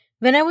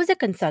When I was a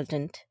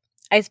consultant,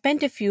 I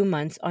spent a few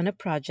months on a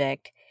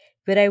project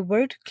where I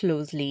worked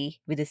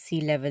closely with a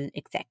C level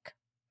exec.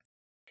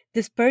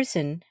 This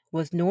person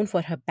was known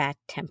for her bad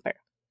temper.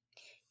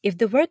 If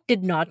the work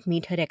did not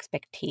meet her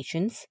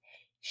expectations,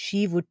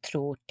 she would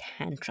throw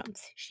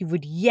tantrums. She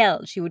would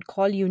yell. She would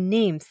call you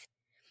names.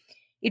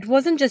 It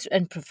wasn't just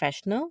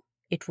unprofessional,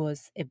 it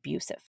was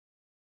abusive.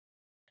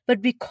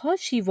 But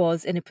because she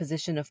was in a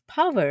position of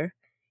power,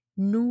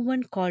 no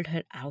one called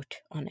her out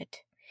on it.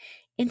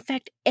 In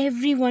fact,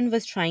 everyone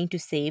was trying to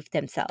save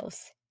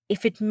themselves.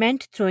 If it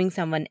meant throwing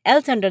someone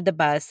else under the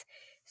bus,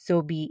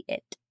 so be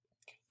it.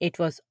 It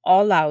was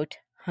all out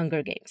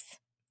Hunger Games.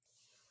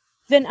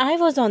 When I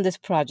was on this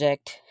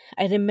project,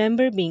 I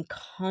remember being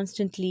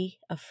constantly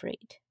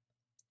afraid.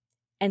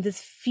 And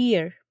this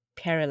fear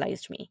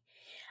paralyzed me.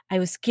 I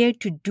was scared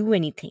to do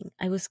anything.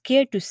 I was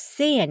scared to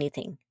say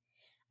anything.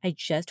 I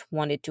just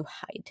wanted to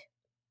hide.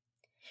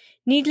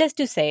 Needless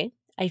to say,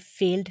 I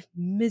failed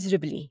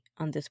miserably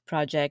on this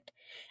project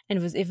and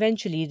was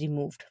eventually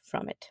removed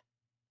from it.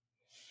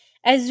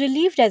 As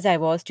relieved as I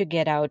was to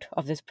get out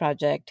of this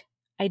project,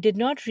 I did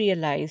not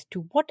realize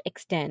to what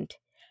extent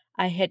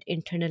I had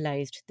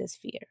internalized this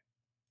fear.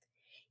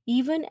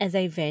 Even as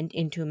I went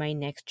into my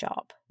next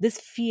job, this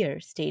fear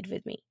stayed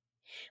with me.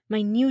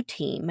 My new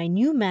team, my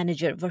new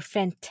manager were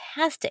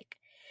fantastic,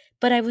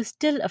 but I was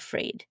still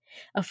afraid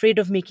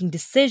of making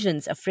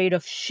decisions, afraid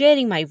of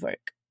sharing my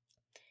work.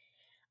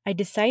 I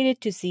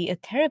decided to see a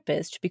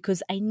therapist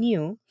because I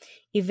knew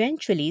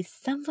eventually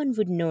someone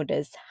would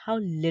notice how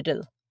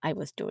little I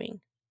was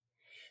doing.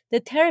 The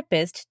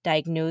therapist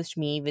diagnosed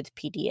me with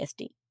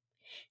PTSD.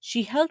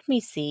 She helped me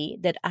see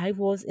that I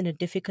was in a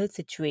difficult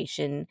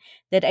situation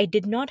that I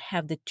did not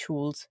have the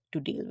tools to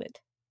deal with.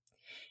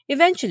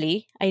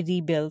 Eventually, I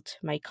rebuilt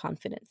my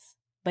confidence,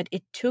 but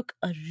it took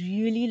a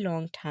really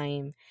long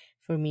time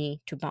for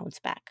me to bounce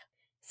back.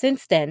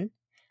 Since then,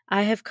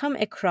 I have come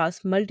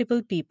across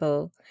multiple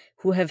people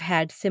who have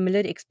had similar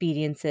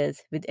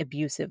experiences with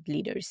abusive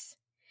leaders.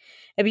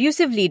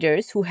 Abusive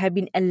leaders who have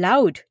been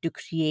allowed to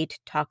create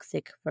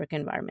toxic work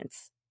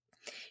environments.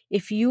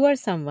 If you are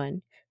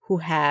someone who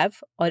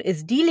have or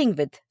is dealing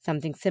with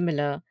something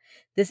similar,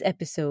 this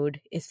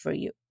episode is for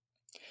you.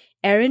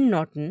 Erin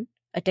Norton,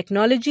 a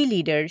technology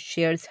leader,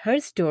 shares her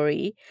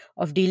story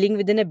of dealing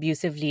with an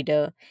abusive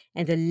leader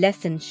and the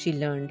lessons she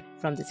learned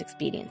from this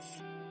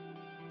experience.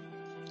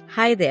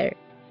 Hi there.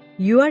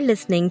 You are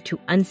listening to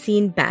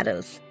Unseen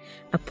Battles,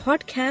 a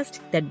podcast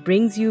that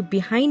brings you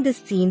behind the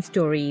scenes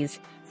stories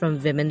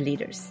from women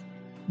leaders.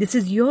 This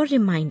is your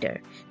reminder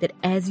that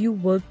as you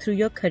work through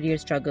your career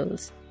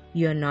struggles,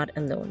 you are not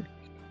alone.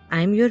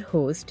 I'm your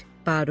host,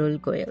 Parul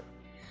Goyal.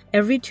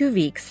 Every 2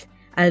 weeks,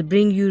 I'll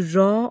bring you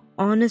raw,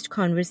 honest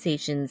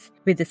conversations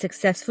with a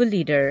successful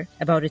leader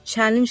about a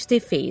challenge they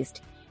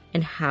faced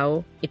and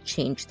how it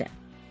changed them.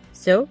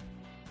 So,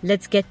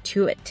 let's get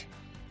to it.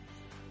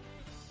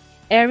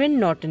 Erin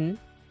Norton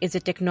is a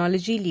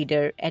technology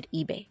leader at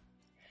eBay.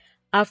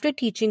 After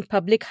teaching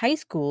public high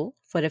school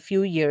for a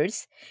few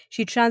years,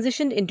 she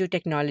transitioned into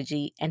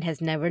technology and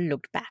has never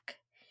looked back.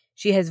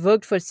 She has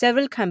worked for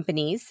several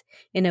companies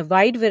in a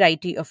wide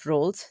variety of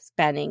roles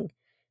spanning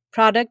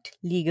product,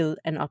 legal,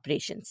 and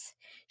operations.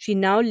 She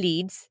now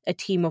leads a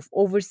team of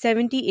over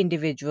 70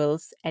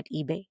 individuals at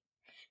eBay.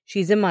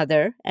 She's a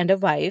mother and a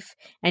wife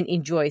and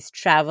enjoys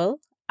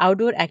travel,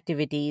 outdoor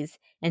activities,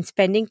 and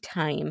spending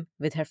time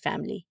with her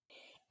family.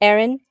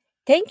 Erin,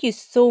 thank you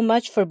so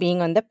much for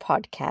being on the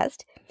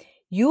podcast.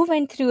 You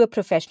went through a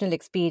professional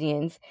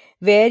experience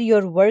where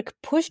your work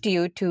pushed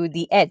you to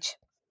the edge.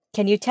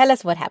 Can you tell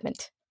us what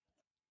happened?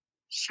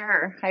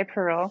 Sure. Hi,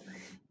 Pearl.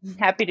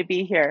 Happy to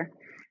be here.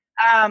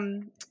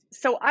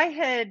 So I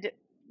had,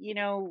 you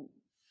know,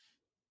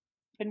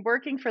 been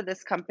working for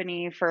this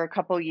company for a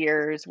couple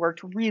years,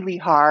 worked really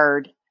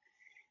hard.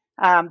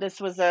 This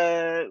was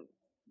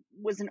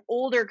an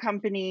older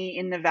company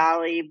in the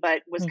valley,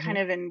 but was kind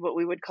Mm-hmm. of in what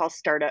we would call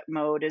startup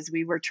mode as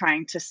we were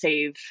trying to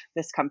save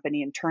this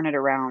company and turn it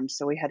around.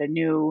 So we had a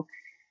new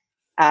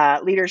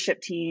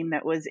leadership team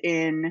that was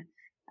in.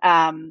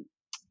 Um,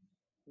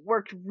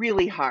 Worked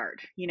really hard.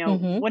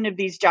 Mm-hmm. One of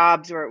these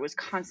jobs where it was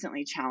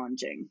constantly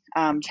challenging,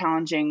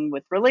 challenging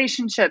with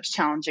relationships,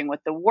 challenging with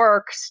the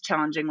works,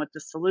 challenging with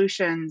the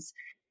solutions.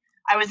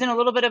 I was in a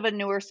little bit of a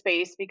newer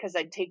space because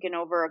I'd taken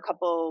over a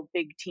couple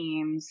big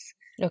teams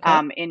Okay.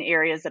 in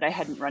areas that I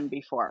hadn't run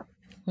before.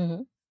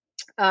 Mm-hmm.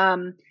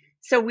 Um,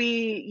 so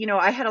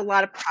I had a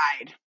lot of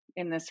pride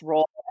in this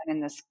role and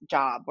in this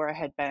job where I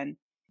had been.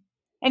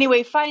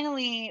 Anyway,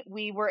 finally,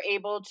 we were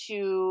able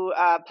to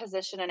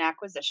position an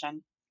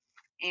acquisition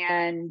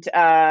and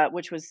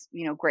which was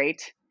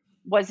great.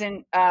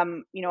 Wasn't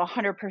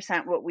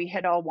 100% what we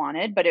had all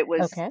wanted, but it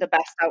was Okay. the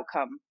best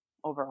outcome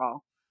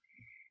overall.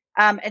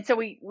 And so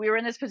we were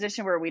in this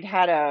position where we'd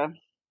had a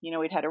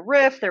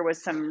riff. There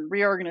was some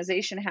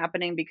reorganization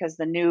happening because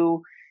the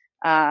new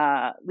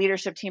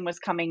leadership team was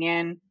coming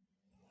in,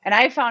 and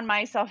I found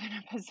myself in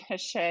a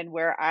position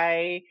where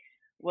I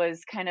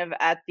was kind of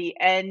at the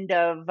end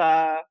of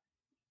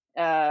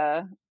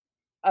uh,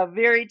 a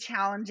very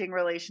challenging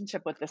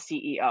relationship with the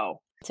CEO.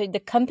 So the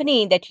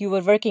company that you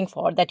were working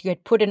for, that you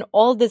had put in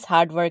all this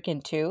hard work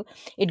into,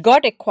 it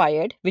got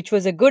acquired, which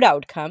was a good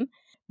outcome.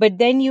 But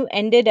then you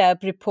ended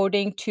up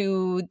reporting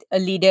to a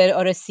leader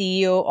or a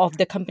CEO of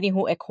the company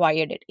who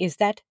acquired it. Is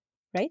that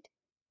right?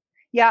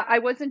 Yeah, I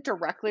wasn't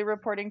directly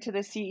reporting to the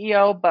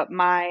CEO, but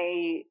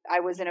I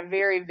was in a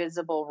very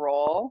visible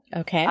role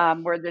Okay.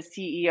 where the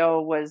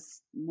CEO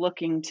was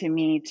looking to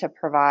me to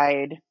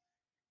provide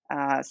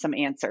some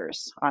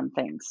answers on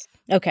things.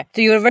 Okay.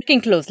 So you were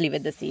working closely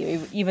with the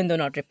CEO, even though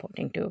not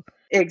reporting to.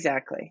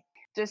 Exactly.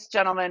 This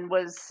gentleman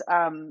was,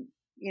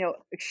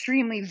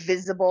 extremely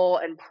visible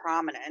and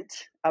prominent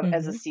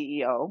as a Mm-hmm.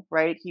 CEO,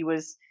 right? He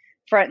was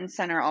front and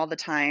center all the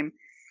time.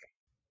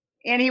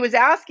 And he was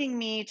asking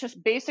me to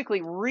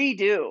basically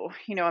redo,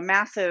 a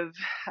massive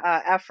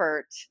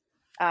effort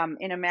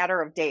in a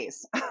matter of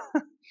days.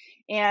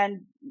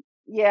 And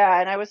yeah,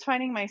 and I was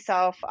finding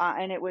myself,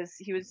 and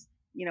he was,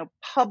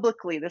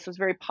 publicly, this was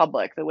very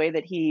public. The way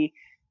that he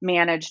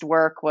managed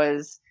work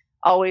was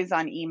always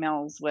on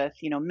emails with,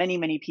 many,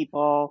 many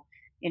people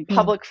in Mm,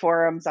 public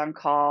forums, on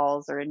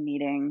calls or in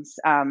meetings,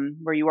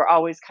 where you were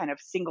always kind of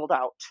singled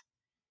out.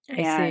 I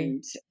see.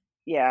 And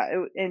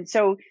yeah, and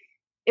so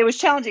it was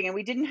challenging, and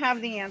we didn't have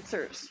the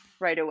answers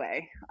right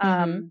away.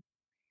 Mm-hmm.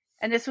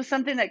 And this was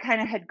something that kind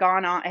of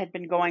had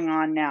been going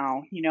on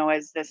now,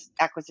 as this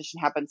acquisition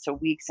happened. So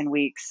weeks and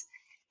weeks,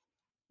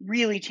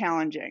 really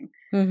challenging.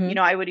 Mm-hmm.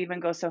 I would even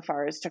go so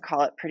far as to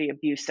call it pretty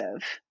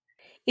abusive.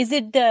 Is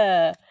it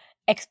the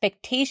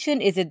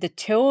expectation? Is it the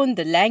tone,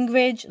 the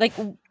language?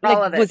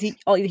 All of Was it. he?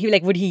 Oh,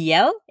 would he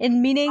yell in Oh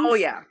meetings?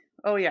 yeah.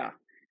 Oh yeah.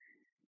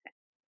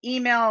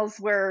 Emails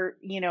where,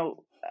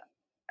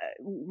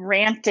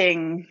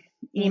 ranting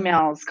Mm,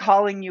 emails,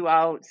 calling you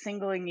out,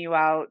 singling you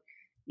out.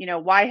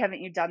 Why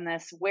haven't you done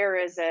this? Where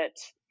is it?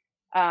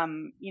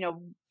 Um, you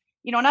know,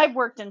 and I've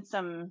worked in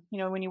some,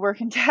 when you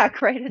work in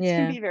tech, right? It can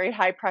yeah. be very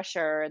high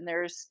pressure, and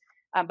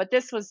but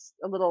this was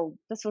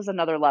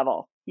another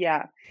level.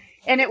 Yeah.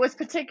 And it was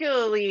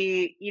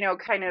particularly,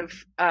 kind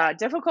of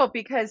difficult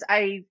because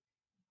I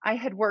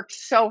had worked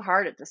so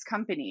hard at this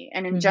company,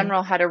 and in Mm-hmm.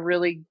 general had a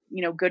really,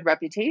 good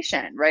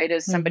reputation, right?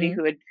 As somebody Mm-hmm.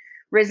 who had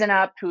risen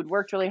up, who'd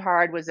worked really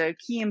hard, was a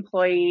key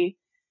employee.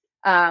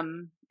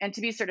 And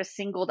to be sort of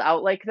singled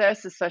out like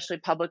this, especially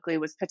publicly,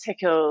 was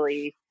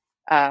particularly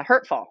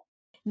hurtful.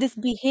 This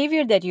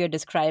behavior that you're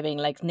describing,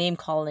 like name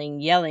calling,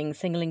 yelling,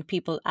 singling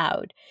people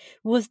out,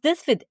 was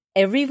this with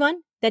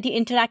everyone that you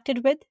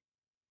interacted with?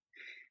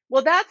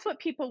 Well, that's what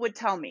people would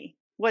tell me,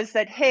 was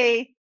that,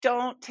 hey,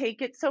 don't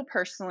take it so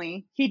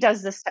personally. He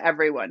does this to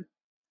everyone.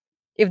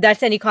 If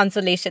that's any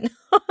consolation.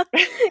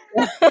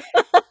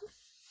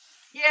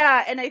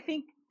 Yeah, and I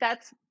think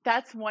that's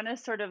one of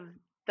sort of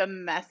the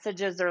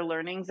messages or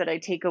learnings that I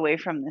take away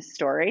from this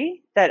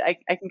story, that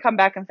I can come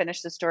back and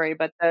finish the story,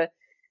 but the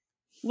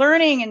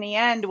learning in the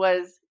end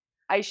was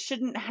I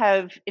shouldn't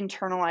have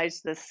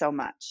internalized this so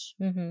much.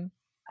 Mm-hmm.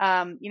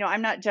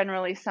 I'm not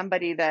generally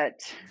somebody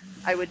that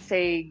I would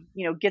say,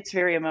 gets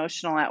very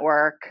emotional at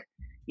work.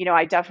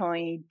 I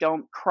definitely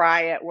don't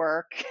cry at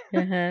work.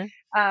 Uh-huh.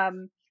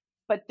 Um,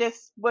 but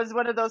this was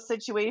one of those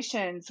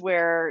situations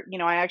where,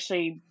 I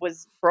actually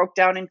broke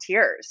down in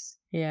tears.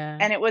 Yeah.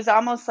 And it was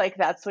almost like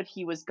that's what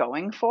he was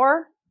going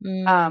for,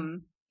 Mm.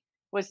 um,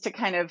 was to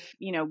kind of,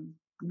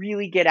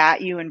 really get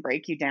at you and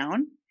break you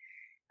down.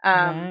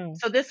 Wow.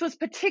 So this was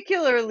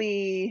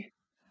particularly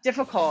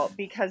difficult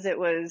because it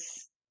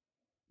was,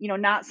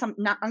 not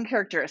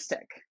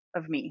uncharacteristic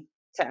of me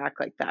to act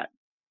like that.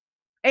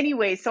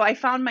 Anyway, so I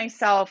found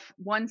myself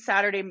one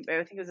Saturday,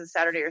 I think it was a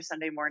Saturday or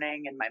Sunday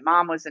morning, and my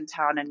mom was in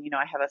town, and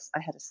I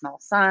had a small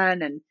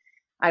son, and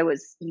I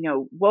was,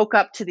 woke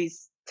up to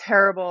these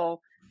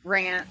terrible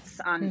rants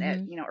on at,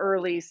 Mm-hmm.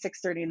 early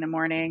 6:30 in the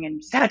morning,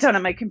 and sat down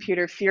at my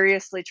computer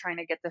furiously trying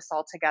to get this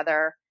all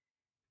together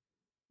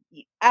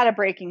at a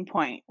breaking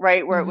point,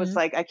 right? Where it was Mm-hmm.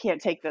 like, I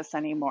can't take this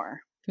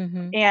anymore.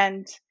 Mm-hmm.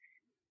 And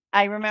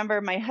I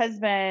remember my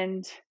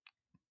husband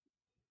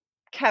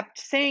kept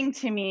saying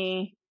to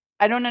me,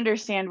 I don't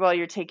understand why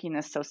you're taking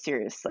this so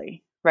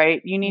seriously,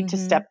 right? You need to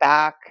Mm-hmm. step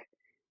back.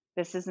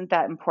 This isn't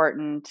that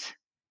important.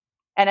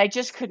 And I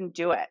just couldn't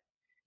do it.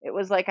 It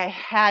was like I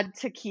had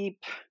to keep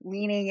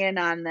leaning in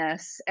on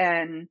this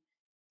and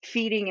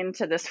feeding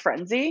into this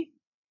frenzy,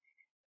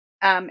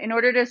 in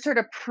order to sort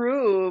of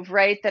prove,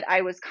 right, that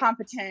I was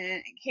competent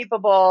and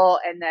capable,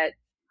 and that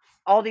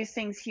all these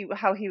things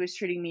how he was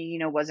treating me,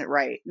 wasn't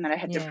right, and that I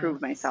had to Yeah. prove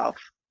myself.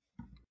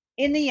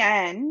 In the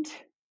end,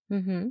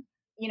 Mm-hmm.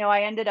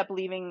 I ended up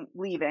leaving the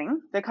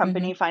Mm-hmm.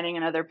 company, finding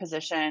another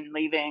position,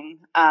 leaving.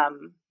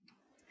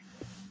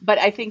 But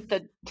I think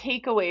the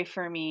takeaway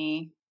for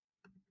me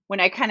when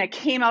I kind of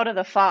came out of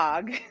the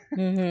fog,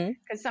 Mm-hmm.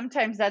 because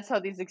sometimes that's how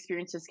these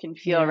experiences can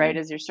feel, Yeah. right?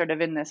 As you're sort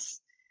of in this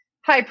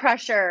high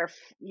pressure,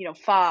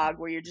 fog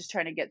where you're just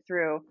trying to get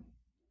through.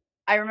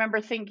 I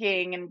remember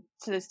thinking, and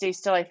to this day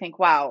still, I think,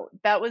 wow,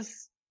 that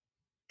was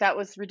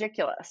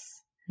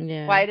ridiculous.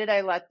 Yeah. Why did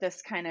I let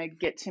this kind of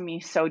get to me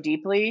so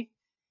deeply?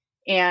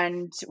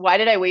 And why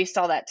did I waste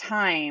all that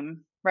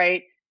time,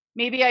 right?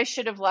 maybe I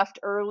should have left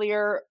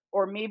earlier,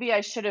 or maybe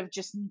I should have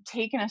just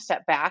taken a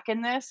step back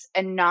in this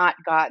and not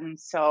gotten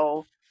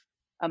so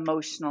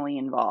emotionally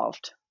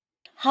involved.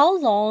 How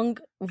long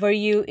were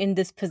you in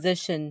this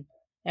position,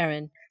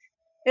 Erin?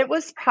 It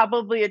was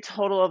probably a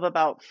total of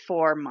about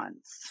 4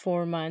 months.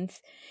 4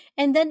 months.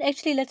 And then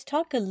actually let's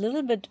talk a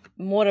little bit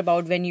more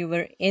about when you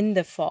were in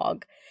the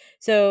fog.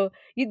 So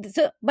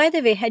by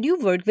the way, had you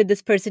worked with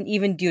this person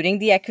even during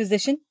the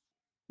acquisition?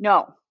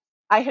 No,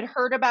 I had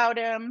heard about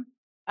him,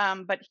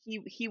 but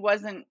he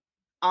wasn't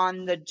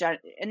on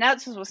and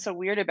that's what was so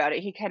weird about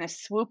it. He kind of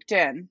swooped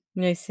in,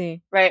 I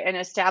see. right, and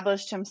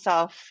established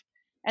himself,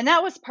 and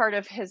that was part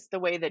of the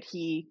way that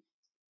he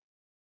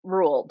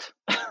ruled,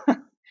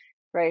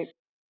 right?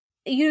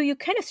 You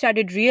kind of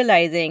started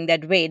realizing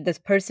that, wait, this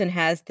person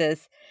has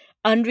this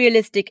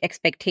unrealistic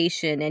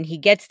expectation and he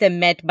gets them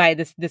met by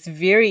this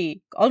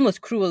very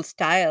almost cruel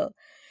style.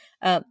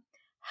 uh,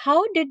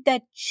 how did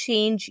that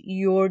change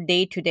your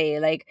day to day?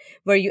 Like,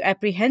 were you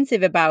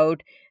apprehensive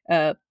about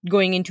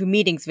going into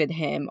meetings with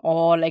him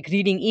or like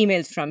reading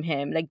emails from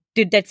him? Like,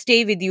 did that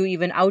stay with you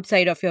even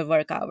outside of your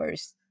work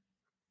hours?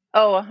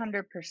 Oh,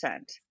 100%.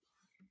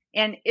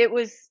 And it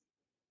was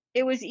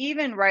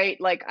even right,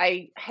 like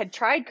I had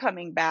tried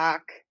coming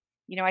back.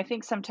 I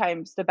think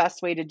sometimes the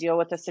best way to deal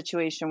with a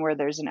situation where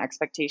there's an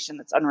expectation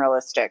that's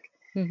unrealistic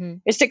Mm-hmm.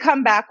 is to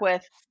come back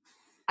with,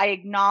 I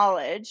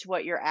acknowledge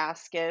what your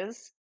ask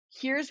is.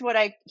 Here's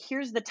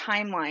the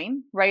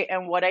timeline, right?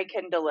 And what I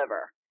can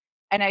deliver.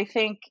 And I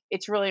think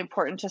it's really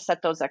important to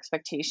set those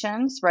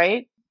expectations,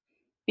 right?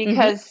 Mm-hmm.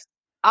 Because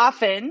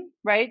often,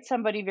 right,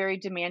 somebody very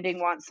demanding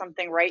wants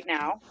something right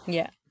now,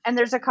 Yeah. and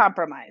there's a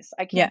compromise.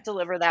 I Yeah. can't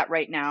deliver that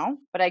right now,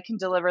 but I can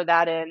deliver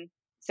that in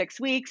 6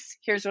 weeks.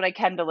 Here's what I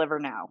can deliver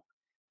now,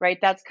 right?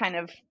 That's kind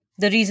of,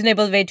 The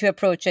reasonable way to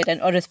approach it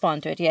and or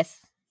respond to it. Yes.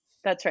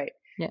 that's right.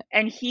 Yeah.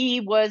 And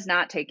he was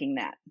not taking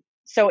that.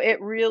 So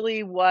it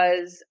really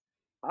was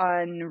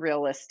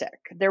unrealistic.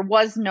 It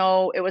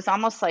was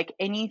almost like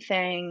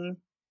anything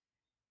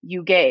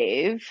you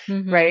gave,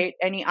 Mm-hmm. right?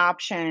 Any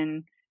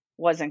option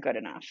wasn't good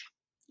enough.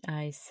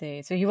 I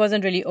see. So he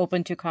wasn't really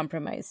open to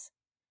compromise.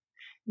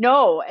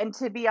 No, and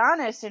to be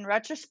honest, in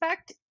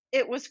retrospect,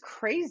 it was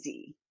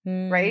crazy,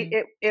 right?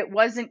 Mm. It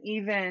wasn't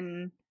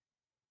even,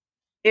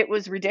 it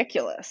was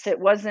ridiculous.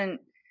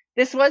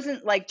 This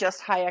wasn't like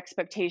just high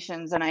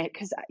expectations. And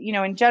because,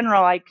 in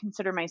general, I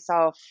consider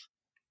myself,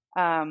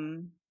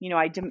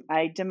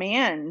 I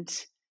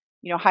demand,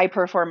 high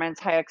performance,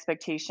 high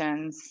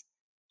expectations.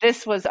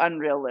 This was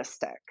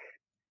unrealistic.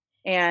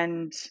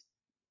 And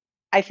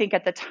I think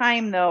at the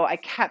time, though, I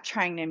kept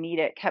trying to meet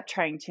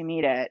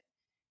it,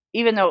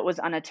 even though it was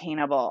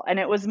unattainable. And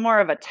it was more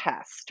of a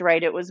test,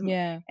 right?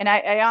 Yeah. And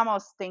I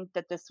almost think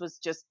that this was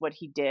just what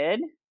he did,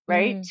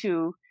 right?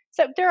 Mm.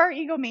 So there are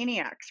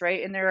egomaniacs,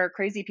 right? And there are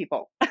crazy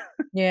people.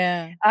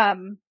 Yeah.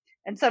 um,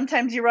 and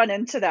sometimes you run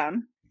into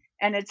them,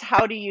 and it's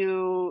how do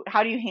you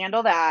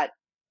handle that?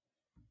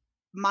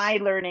 My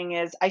learning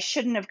is I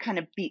shouldn't have kind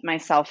of beat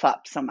myself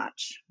up so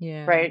much,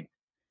 Yeah. right?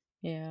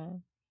 Yeah.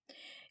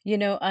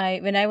 I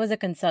when I was a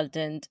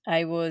consultant,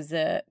 I was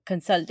a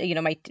consult.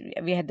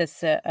 We had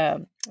this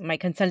my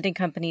consulting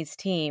company's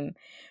team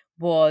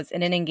was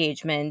in an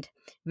engagement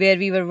where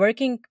we were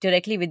working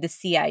directly with the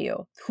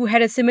CIO, who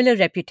had a similar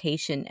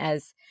reputation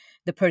as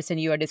the person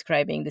you are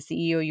describing, the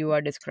CEO you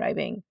are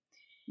describing.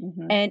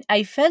 Hmm. And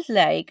I felt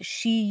like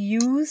she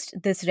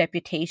used this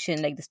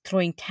reputation, like this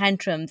throwing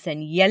tantrums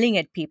and yelling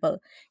at people,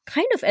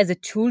 kind of as a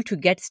tool to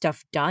get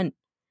stuff done.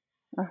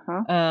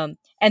 Uh-huh.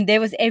 And there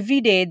was every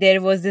day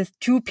there was this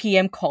 2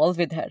 p.m. call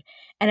with her.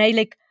 And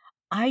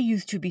I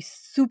used to be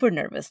super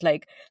nervous.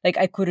 Like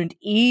I couldn't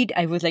eat.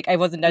 I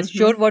wasn't as Hmm.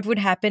 sure what would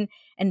happen.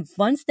 And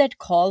once that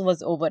call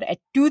was over at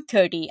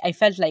 2:30, I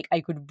felt like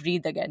I could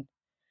breathe again.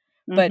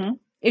 But Hmm.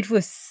 it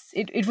was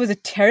a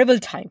terrible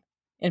time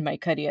in my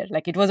career.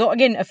 Like, it was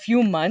again a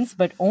few months,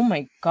 but oh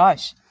my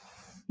gosh, it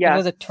Yeah.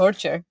 was a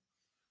torture.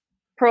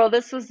 Pearl,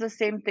 this was the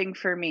same thing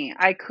for me.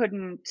 I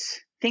couldn't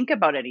think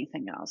about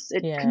anything else.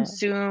 It Yeah.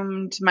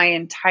 consumed my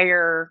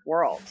entire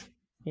world.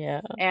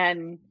 Yeah.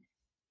 And,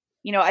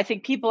 I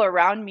think people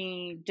around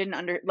me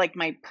didn't like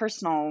my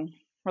personal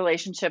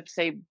relationships,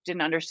 they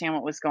didn't understand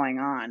what was going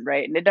on,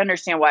 right? And they didn't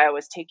understand why I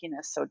was taking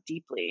this so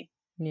deeply.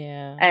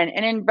 Yeah. And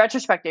in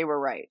retrospect, they were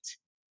right.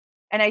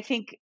 And I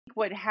think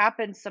what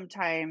happens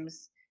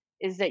sometimes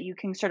is that you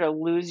can sort of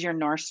lose your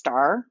North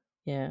Star,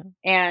 Yeah.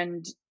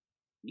 and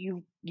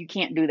you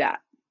can't do that.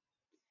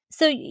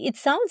 So it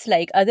sounds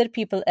like other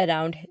people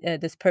around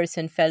this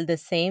person felt the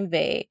same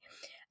way.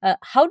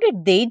 How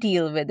did they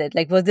deal with it?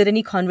 Like, was there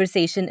any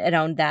conversation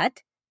around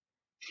that?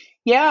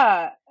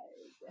 Yeah,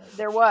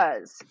 there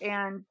was.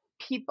 And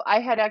I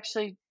had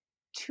actually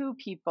two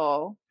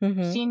people,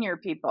 Mm-hmm. senior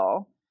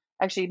people,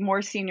 actually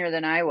more senior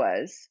than I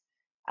was.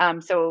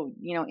 So,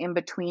 in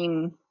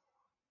between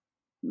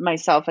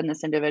myself and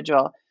this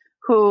individual,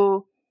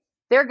 who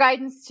their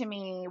guidance to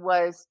me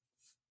was,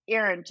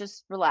 Erin,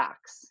 just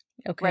relax,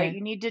 right? Okay.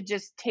 You need to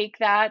just take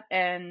that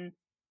and,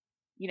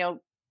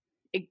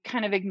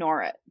 kind of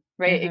ignore it.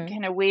 right? It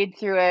kind of wade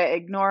through it,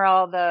 ignore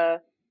all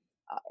the,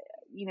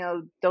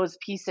 those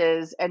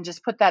pieces and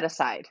just put that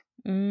aside.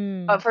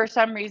 But for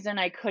some reason,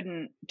 I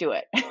couldn't do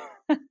it.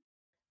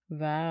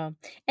 Wow.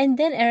 And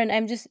then, Aaron,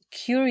 I'm just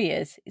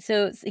curious.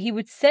 So he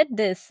would set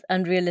this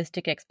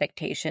unrealistic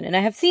expectation. And I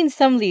have seen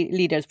some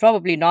leaders,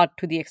 probably not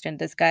to the extent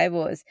this guy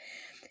was,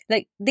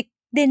 like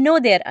they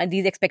know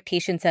these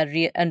expectations are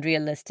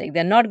unrealistic.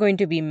 They're not going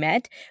to be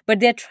met,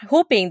 but they're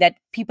hoping that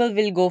people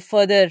will go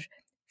further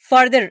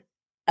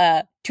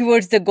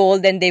towards the goal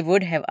than they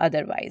would have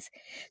otherwise.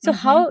 So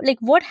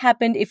what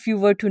happened if you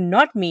were to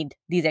not meet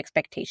these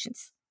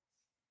expectations?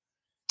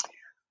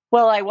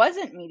 Well, I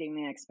wasn't meeting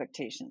the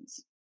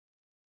expectations.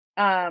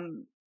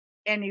 And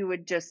you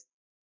would just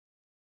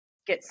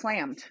get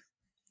slammed.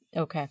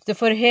 Okay. So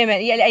for him,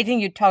 yeah, I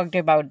think you talked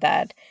about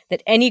that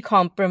any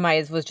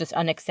compromise was just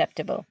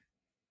unacceptable.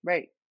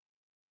 Right.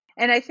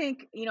 And I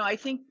think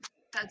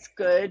that's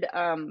good.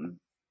 I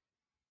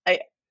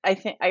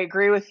think I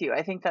agree with you.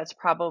 I think that's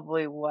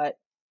probably what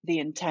the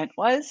intent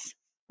was,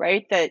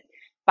 right? That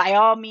by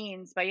all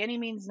means, by any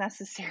means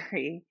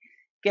necessary,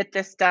 get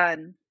this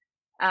done.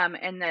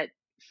 And that,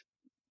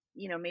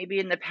 maybe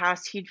in the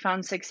past he'd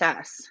found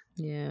success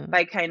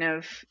by kind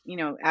of,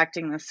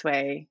 acting this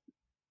way.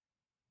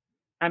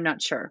 I'm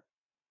not sure.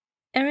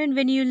 Erin,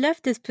 when you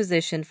left this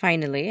position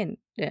finally, and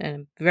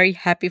I'm very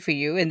happy for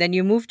you, and then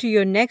you moved to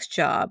your next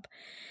job,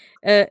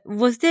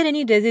 was there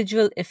any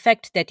residual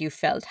effect that you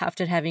felt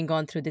after having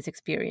gone through this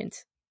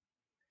experience?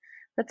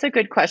 That's a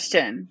good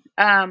question.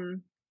 I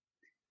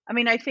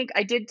mean, I think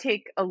I did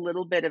take a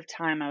little bit of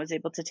time. I was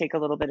able to take a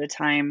little bit of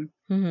time.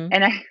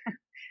 And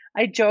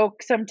I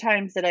joke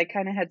sometimes that I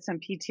kind of had some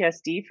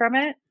PTSD from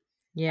it.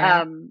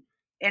 Yeah.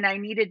 And I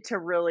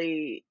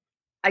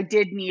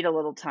did need a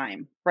little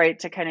time, right,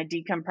 to kind of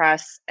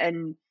decompress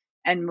and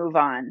move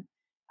on.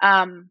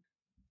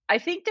 I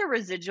think the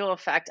residual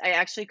effect, I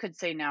actually could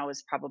say now,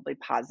 is probably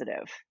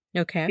positive.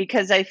 Okay.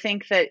 Because I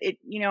think that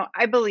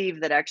I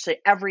believe that actually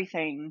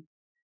everything,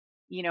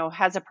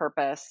 has a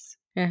purpose.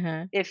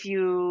 If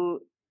you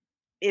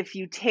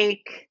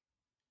take,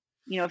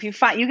 if you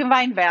can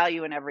find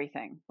value in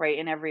everything, right,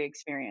 in every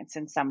experience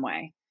in some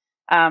way.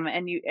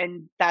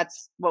 And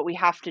that's what we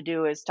have to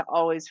do, is to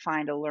always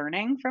find a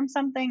learning from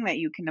something that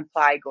you can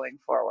apply going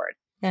forward.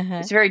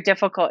 It's very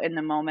difficult in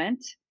the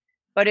moment,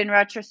 but in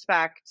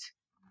retrospect,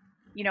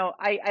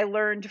 I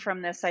learned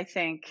from this, I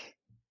think,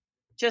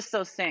 just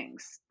those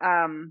things.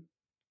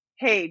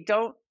 Hey,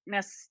 don't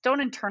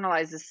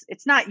internalize this.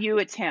 It's not you,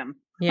 it's him.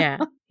 Yeah.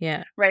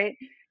 Yeah. Right.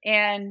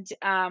 And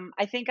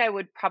I think I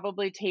would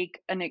probably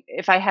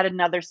if I had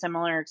another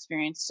similar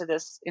experience to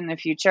this in the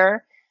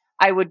future,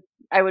 I would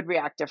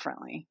react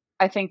differently.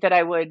 I think that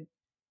I would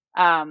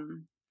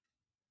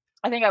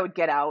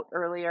get out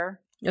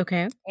earlier.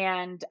 Okay.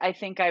 And I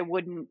think I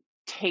wouldn't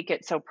take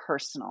it so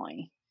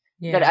personally.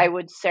 Yeah. That I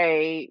would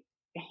say,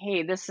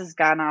 hey, this has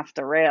gone off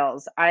the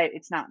rails.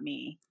 It's not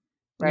me,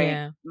 right?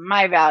 Yeah.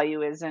 My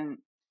value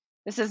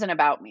this isn't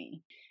about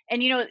me.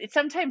 And,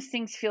 sometimes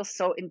things feel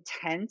so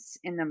intense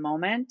in the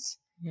moment.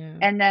 Yeah.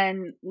 And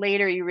then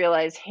later you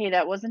realize, hey,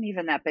 that wasn't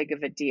even that big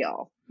of a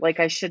deal. Like,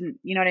 I shouldn't,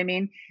 you know what I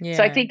mean? Yeah.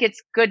 So I think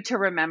it's good to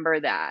remember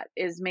that,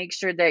 is make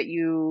sure that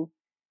you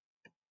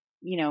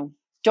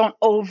don't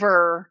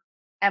over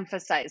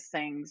emphasize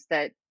things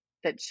that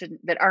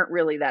aren't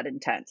really that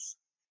intense.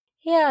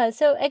 Yeah,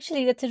 so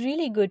actually, that's a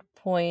really good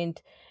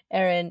point,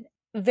 Erin.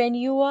 When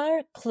you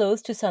are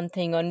close to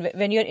something, or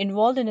when you're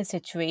involved in a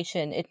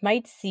situation, it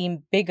might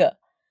seem bigger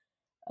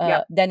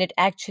than it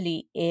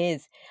actually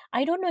is.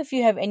 I don't know if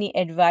you have any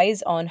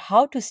advice on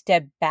how to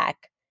step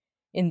back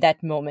in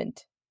that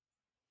moment.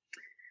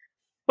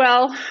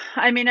 Well,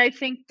 I mean, I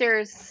think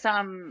I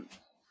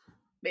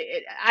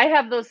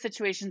have those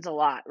situations a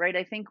lot, right?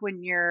 I think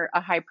when you're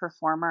a high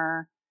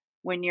performer,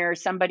 when you're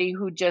somebody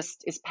who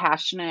just is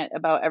passionate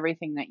about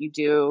everything that you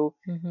do,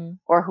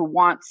 or who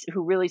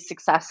really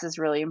success is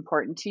really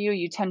important to you,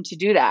 you tend to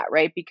do that,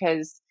 right?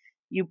 Because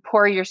you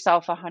pour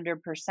yourself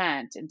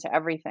 100% into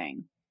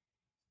everything.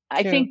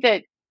 I think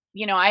that,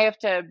 I have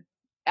to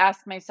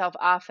ask myself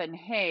often,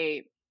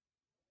 hey,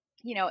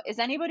 is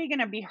anybody going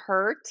to be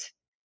hurt?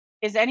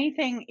 Is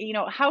anything,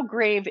 how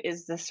grave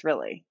is this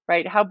really,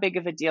 right? How big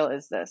of a deal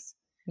is this?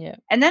 Yeah.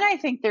 And then I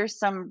think there's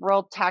some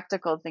real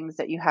tactical things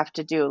that you have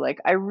to do. Like,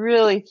 I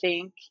really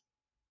think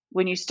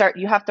when you start,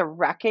 you have to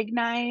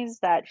recognize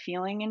that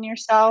feeling in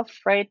yourself,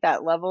 right?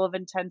 That level of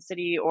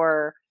intensity,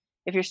 or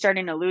if you're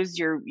starting to lose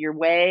your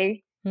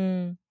way,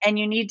 and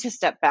you need to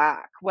step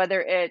back, whether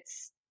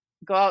it's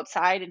go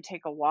outside and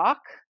take a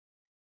walk,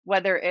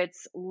 whether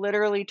it's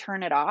literally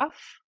turn it off,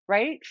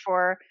 right,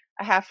 for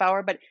a half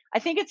hour. But I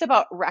think it's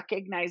about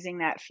recognizing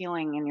that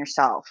feeling in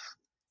yourself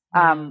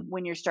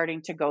when you're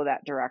starting to go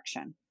that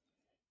direction.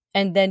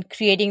 And then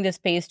creating the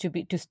space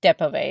to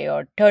step away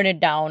or turn it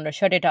down or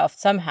shut it off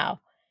somehow,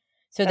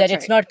 so that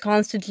it's not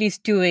constantly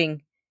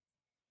stewing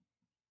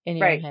in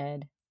your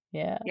head.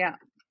 Yeah. Yeah.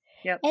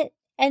 Yep.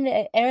 And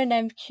Erin,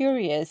 I'm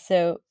curious.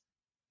 So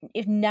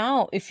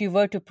if you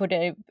were to put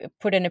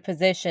in a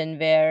position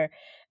where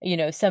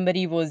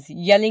somebody was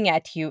yelling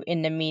at you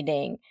in a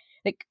meeting,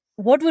 like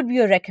what would be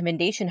your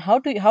recommendation? How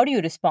do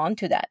you respond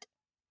to that?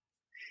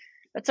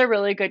 That's a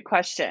really good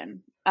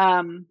question.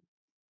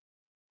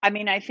 I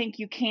mean, I think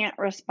you can't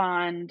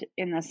respond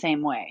in the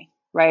same way,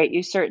 right?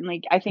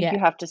 I think Yeah. you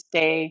have to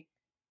stay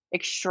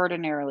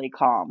extraordinarily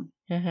calm.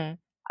 Uh-huh.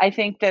 I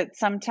think that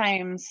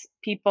sometimes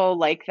people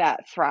like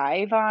that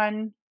thrive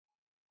on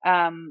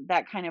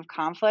that kind of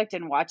conflict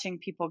and watching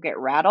people get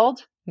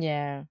rattled.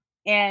 Yeah.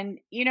 And,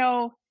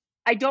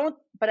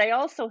 but I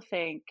also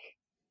think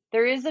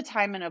there is a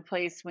time and a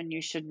place when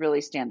you should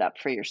really stand up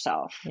for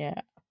yourself.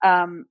 Yeah.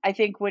 I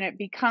think when it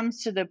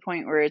becomes to the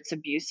point where it's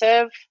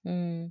abusive,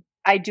 Mm.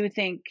 I do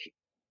think,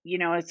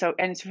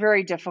 and it's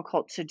very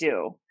difficult to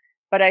do,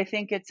 but I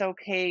think it's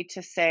okay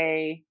to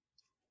say,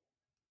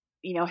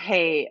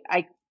 hey,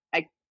 I,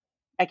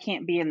 I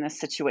can't be in this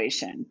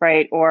situation,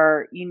 right?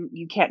 Or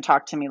you can't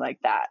talk to me like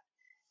that.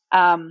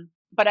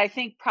 But I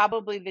think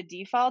probably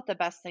the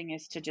best thing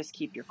is to just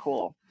keep your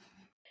cool.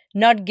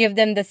 Not give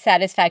them the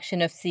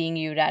satisfaction of seeing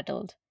you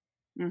rattled.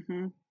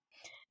 Hmm.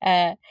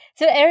 uh,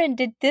 so Erin,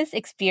 did this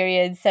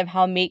experience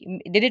somehow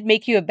did it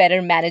make you a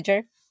better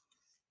manager?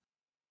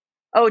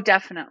 Oh,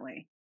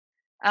 definitely.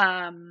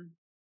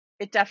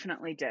 It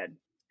definitely did.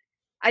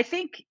 I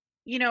think,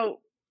 you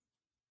know,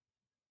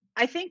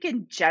 I think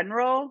in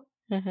general,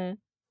 Mm-hmm.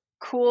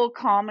 cool,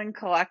 calm, and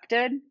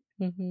collected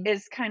Mm-hmm.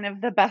 is kind of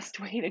the best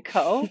way to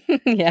go.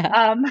 Yeah.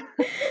 Um,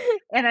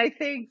 and I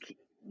think,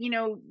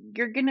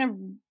 you're going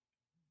to,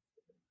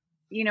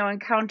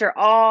 encounter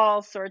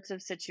all sorts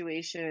of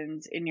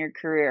situations in your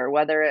career,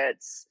 whether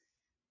it's,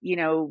 you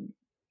know,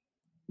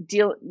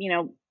 deal,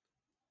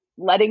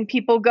 letting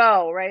people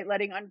go, right?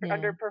 Letting Yeah.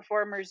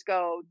 underperformers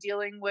go,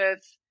 dealing with,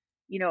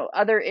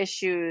 other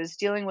issues,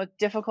 dealing with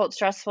difficult,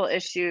 stressful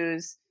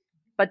issues.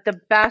 But the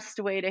best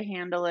way to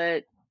handle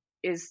it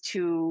is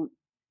to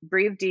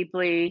breathe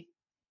deeply,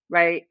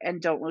 right?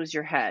 And don't lose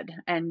your head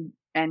and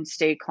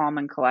stay calm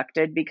and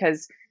collected,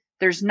 because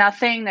there's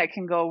nothing that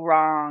can go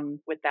wrong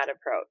with that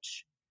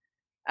approach.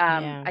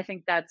 Yeah. I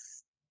think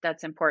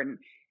that's important.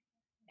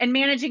 And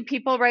managing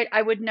people, right?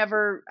 I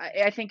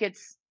think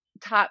it's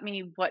taught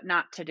me what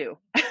not to do.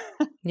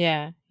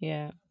 Yeah.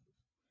 Yeah.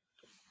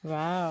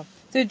 Wow.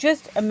 So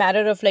just a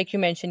matter of, like you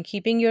mentioned,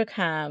 keeping your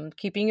calm,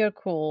 keeping your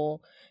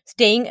cool,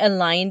 staying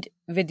aligned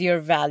with your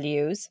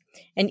values.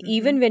 And Hmm.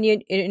 even when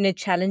you're in a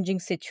challenging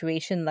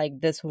situation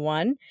like this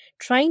one,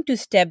 trying to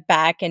step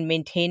back and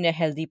maintain a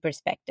healthy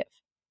perspective.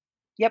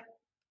 Yep.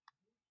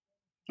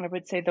 I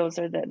would say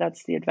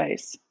that's the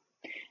advice.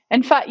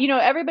 And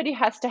everybody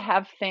has to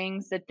have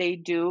things that they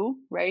do,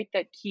 right?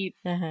 That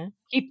Uh-huh.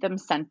 keep them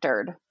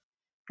centered,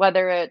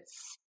 whether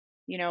it's,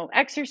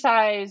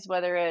 exercise,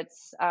 whether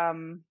it's,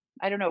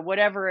 I don't know,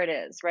 whatever it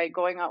is, right?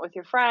 Going out with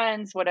your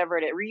friends,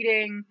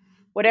 reading,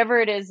 whatever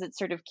it is that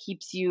sort of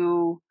keeps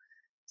you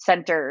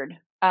centered.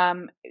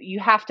 You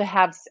have to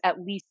have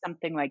at least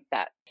something like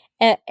that.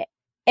 Uh,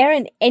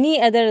 Erin, any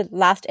other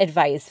last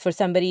advice for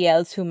somebody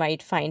else who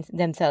might find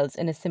themselves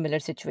in a similar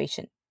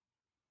situation?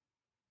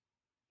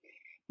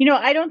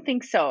 I don't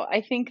think so.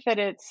 I think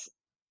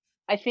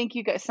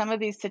you got some of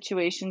these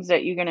situations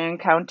that you're going to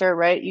encounter,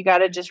 right? You got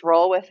to just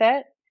roll with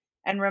it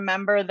and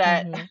remember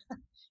that Mm-hmm.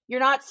 you're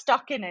not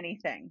stuck in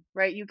anything,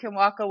 right? You can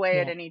walk away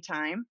at Yeah. any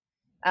time.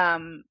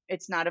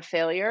 It's not a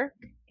failure.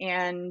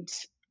 And,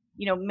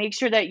 make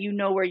sure that you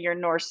know where your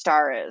North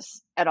Star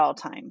is at all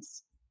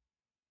times.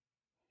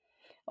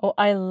 Oh,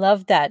 I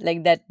love that.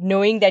 Like that,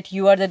 knowing that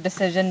you are the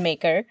decision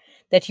maker,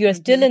 that you are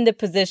still Hmm. in the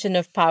position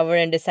of power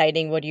and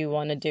deciding what you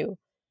want to do.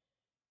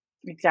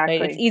 Right? It's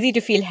Exactly. easy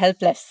to feel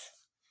helpless.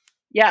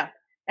 Yeah.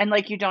 And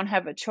like you don't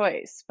have a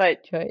choice,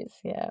 but Choice.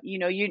 Yeah.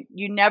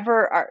 you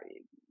never are,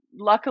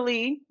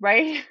 luckily,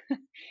 right?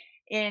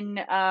 In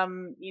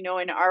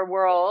in our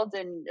world,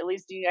 and at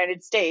least the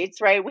United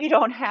States, right,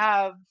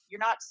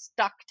 you're not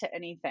stuck to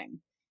anything.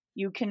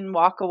 You can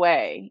walk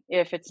away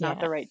if it's not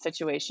Yeah. the right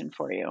situation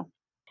for you.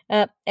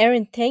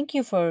 Erin, thank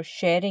you for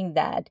sharing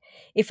that.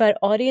 If our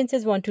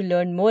audiences want to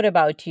learn more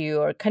about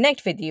you or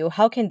connect with you,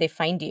 how can they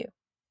find you?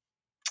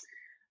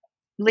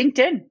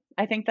 LinkedIn,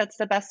 I think that's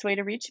the best way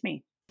to reach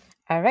me.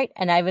 All right.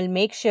 And I will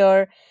make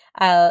sure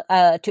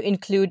to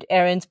include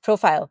Erin's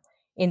profile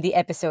in the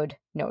episode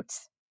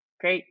notes.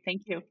 Great,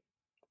 thank you.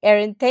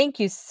 Erin, thank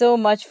you so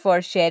much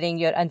for sharing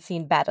your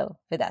unseen battle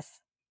with us.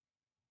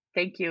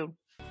 Thank you.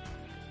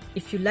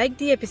 If you liked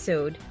the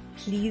episode,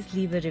 please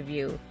leave a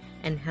review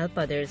and help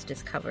others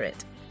discover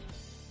it.